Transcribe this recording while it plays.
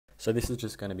So this is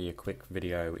just going to be a quick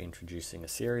video introducing a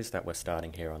series that we're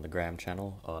starting here on the Gram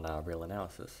channel on our real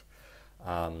analysis.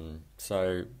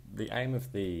 So the aim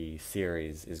of the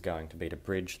series is going to be to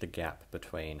bridge the gap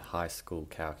between high school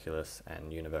calculus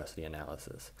and university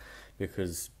analysis,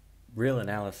 because real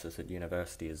analysis at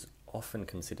university is often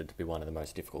considered to be one of the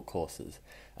most difficult courses,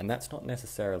 and that's not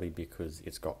necessarily because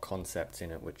it's got concepts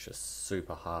in it which are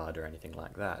super hard or anything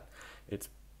like that. It's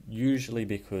usually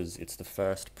because it's the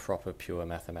first proper pure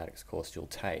mathematics course you'll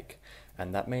take,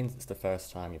 and that means it's the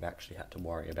first time you've actually had to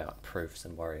worry about proofs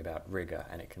and worry about rigor,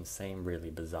 and it can seem really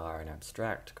bizarre and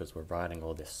abstract because we're writing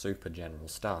all this super general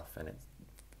stuff and it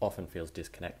often feels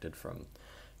disconnected from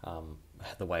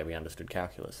the way we understood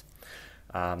calculus.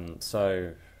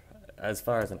 So as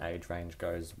far as an age range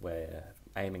goes, we're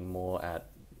aiming more at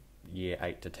year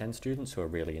 8 to 10 students who are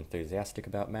really enthusiastic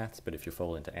about maths, but if you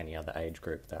fall into any other age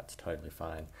group, that's totally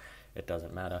fine. It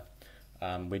doesn't matter.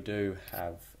 We do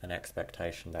have an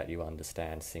expectation that you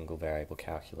understand single variable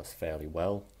calculus fairly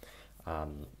well.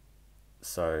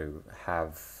 So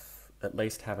at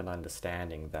least have an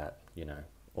understanding that,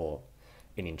 or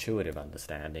an intuitive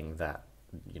understanding that,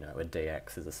 a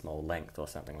dx is a small length or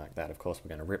something like that. Of course, we're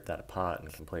going to rip that apart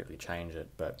and completely change it,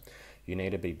 but you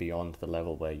need to be beyond the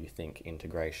level where you think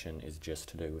integration is just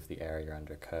to do with the area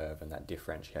under a curve and that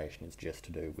differentiation is just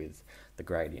to do with the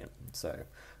gradient. So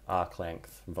arc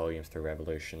length, volume through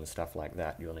revolution, stuff like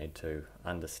that, you'll need to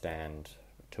understand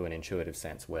to an intuitive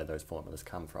sense where those formulas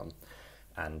come from.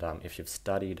 And if you've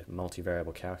studied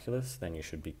multivariable calculus, then you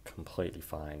should be completely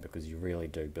fine, because you really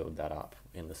do build that up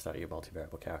in the study of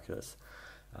multivariable calculus.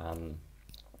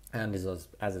 And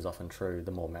as is often true,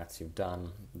 the more maths you've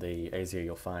done, the easier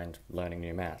you'll find learning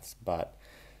new maths. But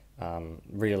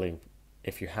really,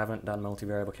 if you haven't done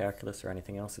multivariable calculus or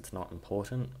anything else, it's not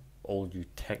important. All you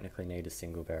technically need is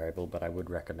single variable, but I would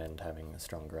recommend having a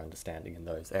stronger understanding in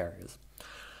those areas.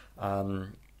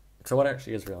 So what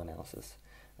actually is real analysis?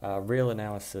 Real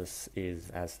analysis is,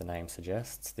 as the name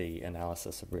suggests, the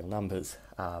analysis of real numbers.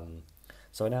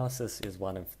 So analysis is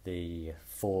one of the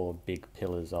 4 big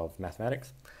pillars of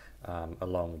mathematics,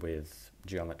 along with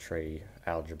geometry,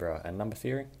 algebra, and number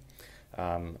theory.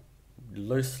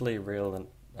 Loosely,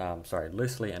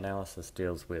 analysis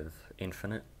deals with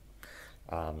infinite,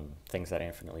 things that are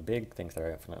infinitely big, things that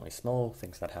are infinitely small,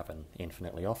 things that happen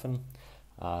infinitely often.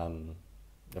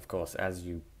 Of course, as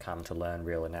you come to learn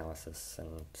real analysis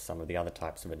and some of the other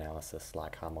types of analysis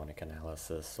like harmonic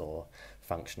analysis or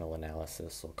functional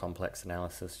analysis or complex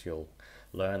analysis, you'll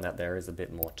learn that there is a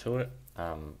bit more to it,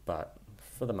 but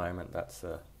for the moment that's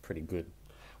a pretty good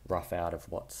rough out of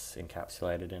what's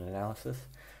encapsulated in analysis.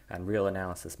 And real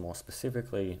analysis more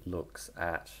specifically looks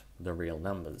at the real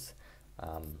numbers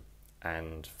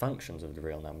and functions of the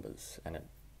real numbers, and it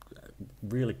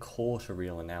really core to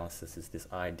real analysis is this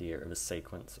idea of a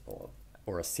sequence or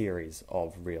a series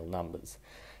of real numbers,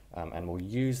 and we'll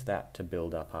use that to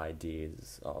build up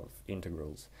ideas of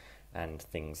integrals and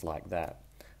things like that.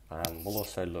 We'll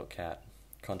also look at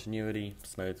continuity,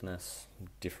 smoothness,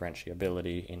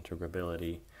 differentiability,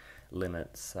 integrability,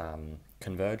 limits,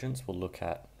 convergence. We'll look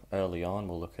at early on,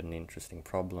 we'll look at an interesting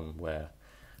problem where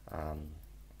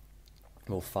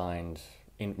we'll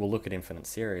look at infinite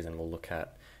series, and we'll look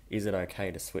at, is it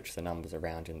okay to switch the numbers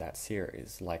around in that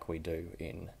series like we do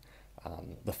in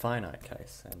the finite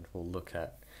case? And we'll look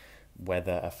at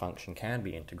whether a function can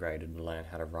be integrated and learn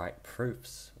how to write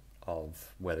proofs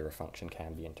of whether a function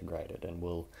can be integrated. And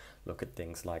we'll look at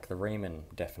things like the Riemann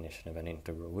definition of an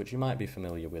integral, which you might be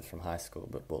familiar with from high school,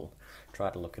 but we'll try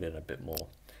to look at it a bit more.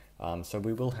 So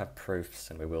we will have proofs,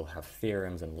 and we will have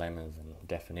theorems and lemmas and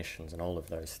definitions and all of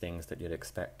those things that you'd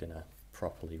expect in a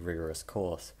properly rigorous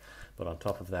course. But on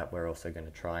top of that, we're also going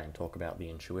to try and talk about the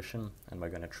intuition, and we're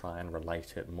going to try and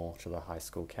relate it more to the high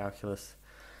school calculus.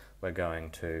 We're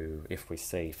going to, if we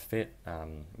see fit,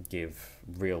 give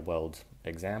real-world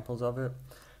examples of it,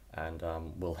 and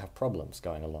we'll have problems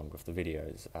going along with the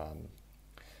videos,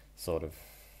 sort of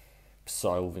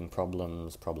solving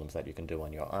problems that you can do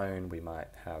on your own. We might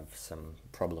have some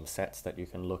problem sets that you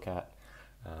can look at.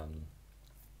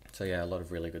 So yeah, a lot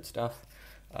of really good stuff.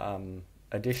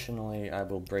 Additionally, I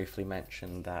will briefly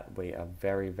mention that we are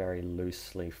very, very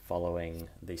loosely following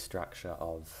the structure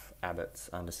of Abbott's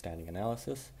Understanding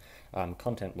Analysis.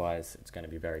 Content-wise, it's going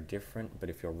to be very different, but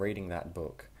if you're reading that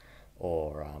book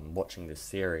or watching this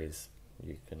series,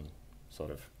 you can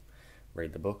sort of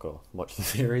read the book or watch the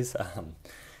series.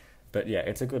 But yeah,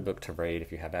 it's a good book to read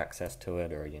if you have access to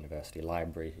it, or a university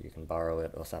library, you can borrow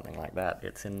it or something like that.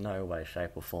 It's in no way,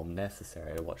 shape or form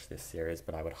necessary to watch this series,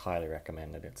 but I would highly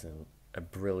recommend it. It's a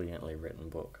brilliantly written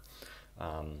book,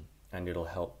 and it'll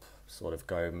help sort of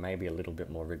go maybe a little bit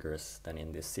more rigorous than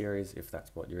in this series if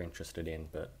that's what you're interested in,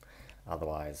 but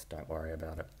otherwise don't worry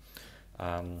about it.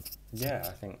 Yeah,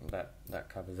 I think that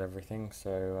covers everything.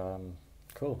 So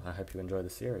cool. I hope you enjoy the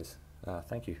series.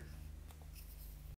 Thank you.